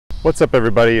What's up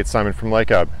everybody, it's Simon from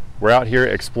Lake Up. We're out here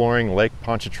exploring Lake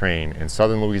Pontchartrain in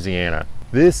Southern Louisiana.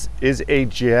 This is a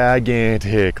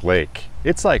gigantic lake.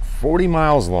 It's like 40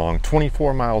 miles long,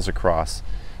 24 miles across.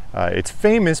 It's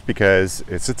famous because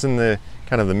it sits in the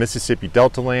kind of the Mississippi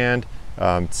Delta land.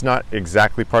 It's not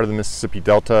exactly part of the Mississippi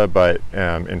Delta, but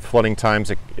in flooding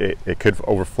times it could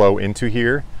overflow into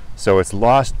here. So it's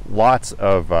lost lots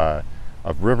of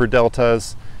river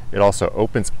deltas. It also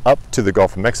opens up to the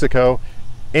Gulf of Mexico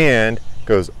and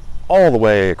goes all the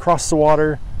way across the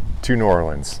water to New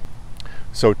Orleans.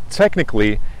 So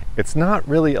technically, it's not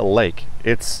really a lake,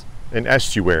 it's an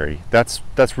estuary. That's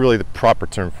really the proper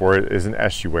term for it, is an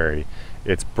estuary.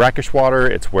 It's brackish water,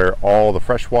 it's where all the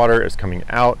fresh water is coming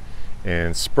out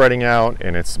and spreading out,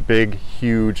 and it's big,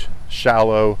 huge,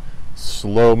 shallow,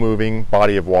 slow-moving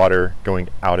body of water going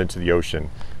out into the ocean.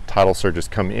 Tidal surges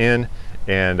come in,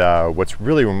 and what's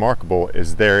really remarkable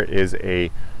is there is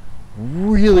a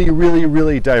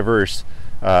really diverse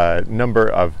number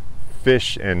of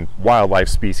fish and wildlife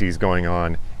species going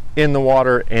on in the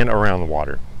water and around the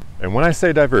water. And when I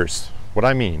say diverse, what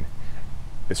I mean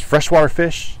is freshwater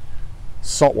fish,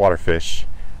 saltwater fish,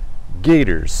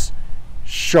 gators,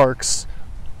 sharks,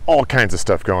 all kinds of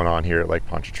stuff going on here at Lake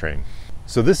Pontchartrain.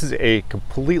 So this is a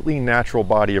completely natural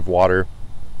body of water.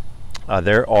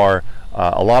 There are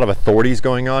a lot of authorities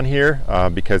going on here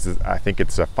because I think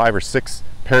it's 5 or 6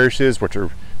 parishes, which are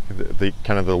the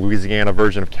kind of the Louisiana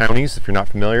version of counties, if you're not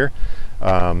familiar.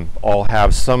 All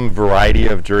have some variety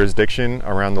of jurisdiction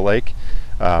around the lake.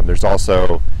 There's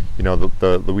also, you know,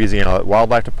 the Louisiana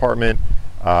Wildlife Department.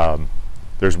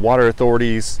 There's water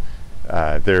authorities.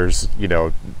 There's, you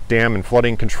know, dam and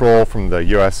flooding control from the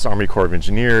U.S. Army Corps of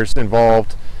Engineers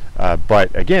involved.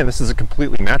 But again, this is a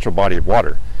completely natural body of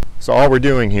water. So all we're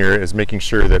doing here is making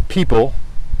sure that people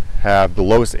have the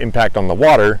lowest impact on the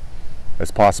water as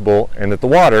possible, and that the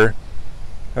water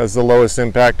has the lowest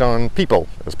impact on people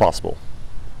as possible,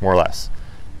 more or less.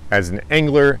 As an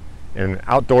angler and an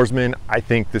outdoorsman, I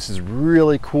think this is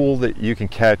really cool that you can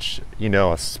catch, you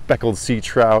know, a speckled sea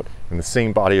trout in the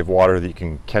same body of water that you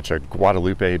can catch a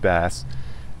Guadalupe bass.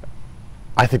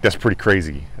 I think that's pretty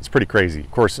crazy. It's pretty crazy. Of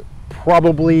course,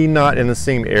 probably not in the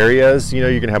same areas. You know,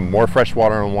 you're gonna have more fresh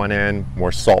water on one end,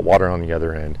 more salt water on the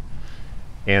other end.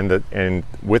 And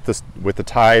with the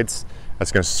tides,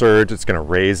 that's going to surge, it's going to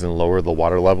raise and lower the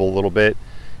water level a little bit.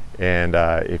 And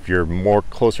if you're more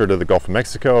closer to the Gulf of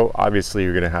Mexico, obviously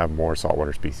you're going to have more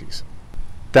saltwater species.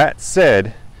 That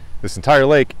said, this entire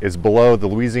lake is below the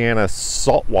Louisiana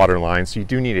saltwater line, so you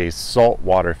do need a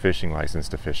saltwater fishing license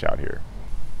to fish out here.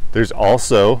 There's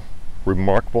also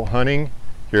remarkable hunting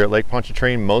here at Lake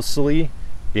Pontchartrain, mostly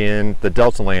in the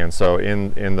Delta land. So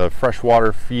in the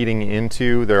freshwater feeding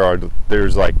into,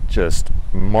 there's like just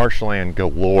marshland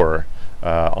galore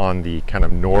on the kind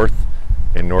of north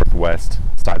and northwest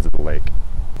sides of the lake,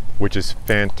 which is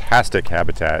fantastic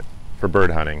habitat for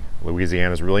bird hunting.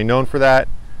 Louisiana is really known for that.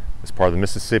 It's part of the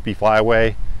Mississippi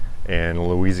Flyway, and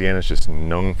Louisiana is just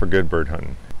known for good bird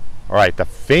hunting. All right, the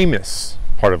famous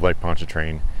part of Lake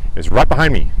Pontchartrain is right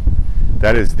behind me.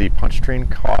 That is the Pontchartrain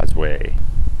Causeway.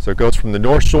 So it goes from the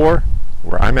North Shore,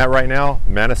 where I'm at right now,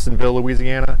 Madisonville,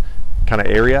 Louisiana kind of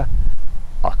area,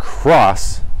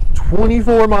 across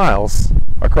 24 miles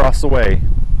across the way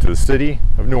to the city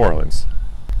of New Orleans.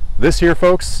 This here,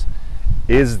 folks,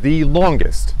 is the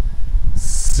longest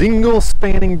single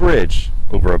spanning bridge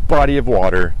over a body of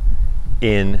water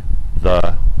in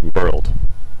the world.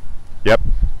 Yep,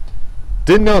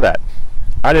 didn't know that.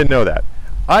 I didn't know that.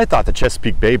 I thought the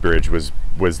Chesapeake Bay Bridge was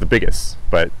the biggest,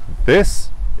 but this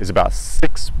is about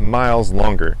 6 miles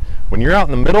longer. When you're out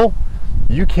in the middle,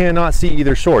 you cannot see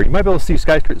either shore. You might be able to see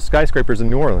skyscrapers in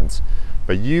New Orleans,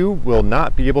 but you will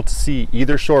not be able to see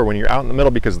either shore when you're out in the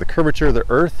middle, because of the curvature of the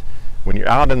earth. When you're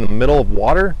out in the middle of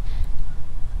water,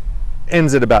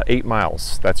 ends at about 8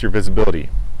 miles. That's your visibility.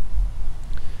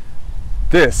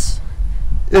 This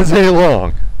is a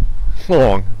long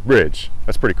bridge.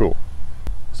 That's pretty cool.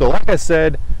 So like I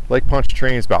said, Lake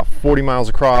Pontchartrain is about 40 miles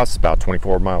across, about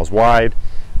 24 miles wide,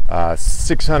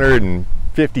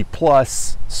 650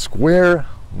 plus square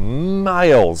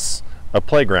miles of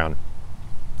playground.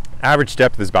 Average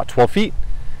depth is about 12 feet.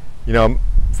 You know,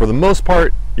 for the most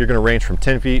part, you're going to range from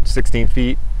 10 feet to 16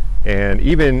 feet, and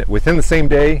even within the same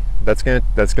day, that's going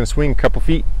to swing a couple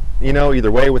feet, you know,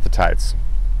 either way with the tides,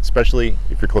 especially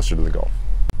if you're closer to the Gulf.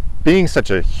 Being such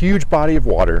a huge body of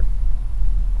water,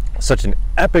 such an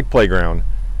epic playground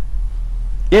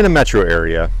in a metro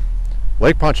area,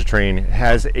 Lake Pontchartrain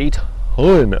has a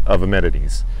ton of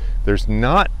amenities. There's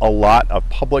not a lot of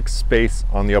public space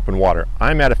on the open water.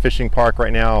 I'm at a fishing park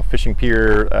right now. Fishing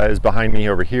pier is behind me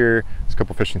over here. It's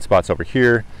couple fishing spots over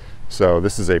here. So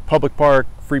this is a public park,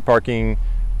 free parking,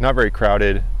 not very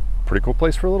crowded, pretty cool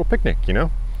place for a little picnic, you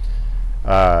know.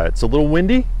 It's a little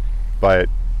windy, but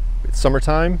it's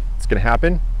summertime, it's gonna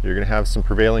happen. You're gonna have some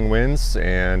prevailing winds,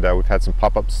 and we've had some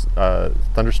pop-ups,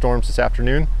 thunderstorms this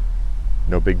afternoon.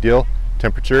 No big deal.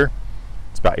 Temperature,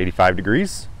 it's about 85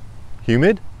 degrees,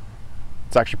 humid.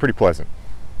 It's actually pretty pleasant.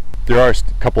 There are a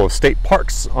couple of state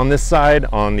parks on this side,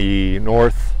 on the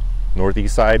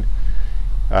northeast side.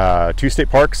 2 state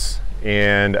parks,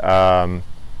 and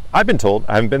I've been told,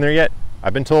 I haven't been there yet,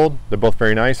 I've been told they're both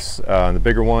very nice. The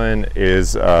bigger one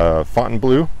is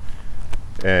Fontainebleau,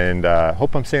 and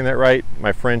hope I'm saying that right.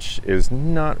 My French is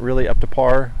not really up to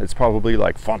par. It's probably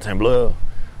like Fontainebleau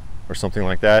or something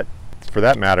like that. For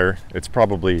that matter, it's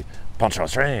probably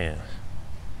Pontchartrain,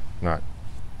 not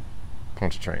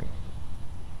Pontchartrain,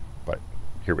 but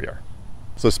here we are.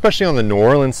 So especially on the New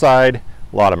Orleans side,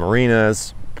 a lot of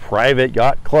marinas, private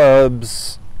yacht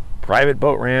clubs, private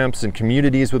boat ramps, and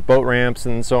communities with boat ramps,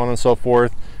 and so on and so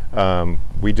forth.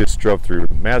 We just drove through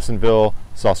Madisonville,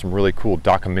 saw some really cool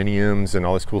condominiums and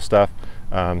all this cool stuff.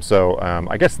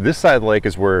 I guess this side of the lake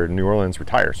is where New Orleans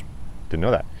retires. Didn't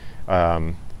know that.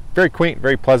 Very quaint,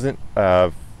 very pleasant.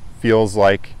 Feels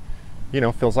like, you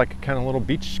know, feels like a kind of little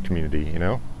beach community, you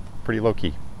know, pretty low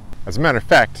key. As a matter of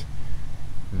fact,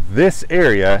 this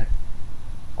area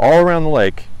all around the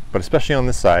lake, but especially on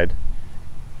this side,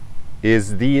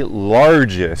 is the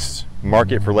largest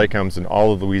market for lake homes in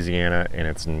all of Louisiana, and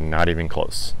it's not even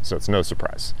close, so it's no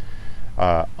surprise.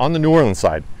 On the New Orleans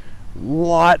side, a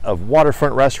lot of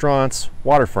waterfront restaurants,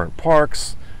 waterfront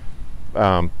parks,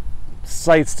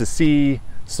 sights to see,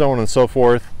 so on and so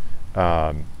forth.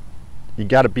 You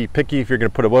got to be picky if you're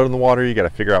going to put a boat in the water. You got to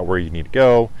figure out where you need to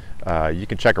go. You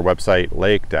can check our website,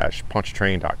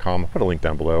 lake-pontchartrain.com. I'll put a link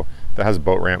down below that has a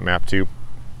boat ramp map too.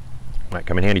 Might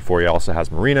come in handy for you. Also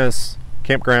has marinas,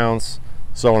 campgrounds,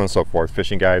 so on and so forth,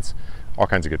 fishing guides, all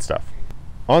kinds of good stuff.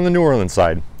 On the New Orleans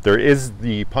side, there is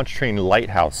the Pontchartrain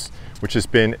Lighthouse, which has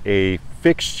been a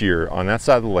fixture on that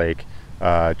side of the lake,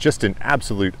 just an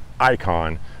absolute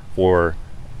icon for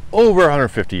over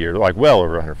 150 years, like well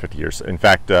over 150 years. In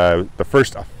fact, the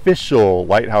first official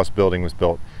lighthouse building was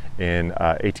built in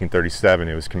 1837.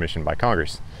 It was commissioned by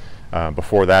Congress.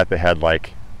 Before that, they had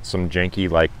like some janky,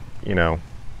 like, you know,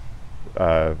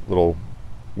 little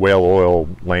whale oil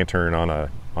lantern on a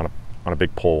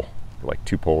big pole, like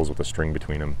 2 poles with a string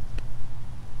between them.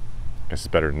 I guess it's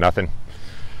better than nothing.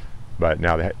 But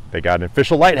now they got an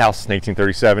official lighthouse in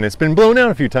 1837. It's been blown out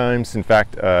a few times. In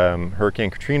fact, Hurricane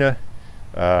Katrina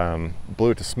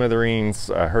blew it to smithereens,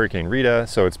 Hurricane Rita,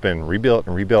 so it's been rebuilt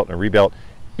and rebuilt and rebuilt,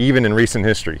 even in recent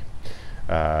history.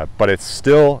 But it is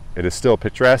still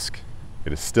picturesque.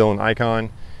 It is still an icon.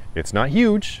 It's not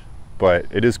huge, but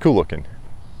it is cool looking.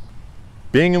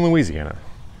 Being in Louisiana,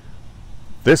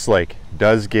 this lake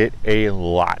does get a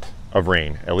lot of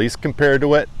rain, at least compared to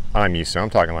what I'm used to. I'm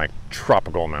talking like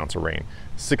tropical amounts of rain,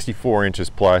 64 inches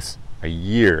plus a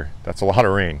year. That's a lot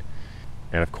of rain.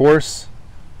 And of course,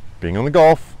 being on the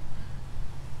Gulf,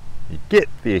 you get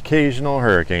the occasional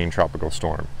hurricane tropical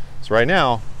storm. So right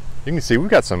now, you can see we've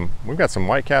got some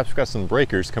whitecaps, we've got some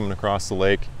breakers coming across the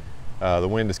lake. The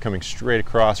wind is coming straight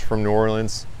across from New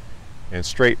Orleans and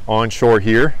straight onshore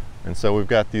here. And so we've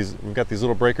got these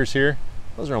little breakers here.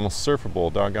 Those are almost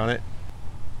surfable, doggone it.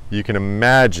 You can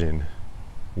imagine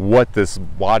what this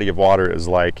body of water is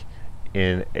like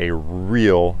in a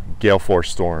real gale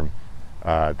force storm.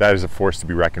 That is a force to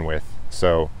be reckoned with.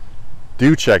 So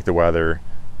do check the weather,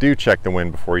 do check the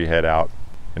wind before you head out,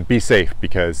 and be safe,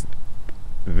 because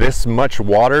this much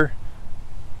water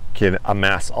can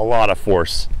amass a lot of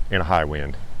force in a high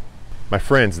wind. My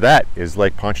friends, that is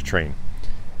Lake Pontchartrain.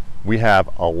 We have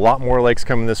a lot more lakes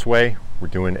coming this way. We're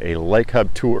doing a lake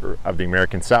hub tour of the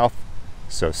American South.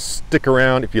 So stick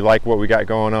around if you like what we got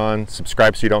going on.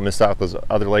 Subscribe so you don't miss out those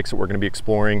other lakes that we're going to be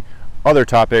exploring. Other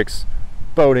topics,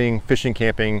 boating, fishing,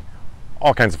 camping,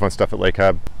 all kinds of fun stuff at Lake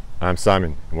Hub. I'm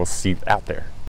Simon, and we'll see you out there.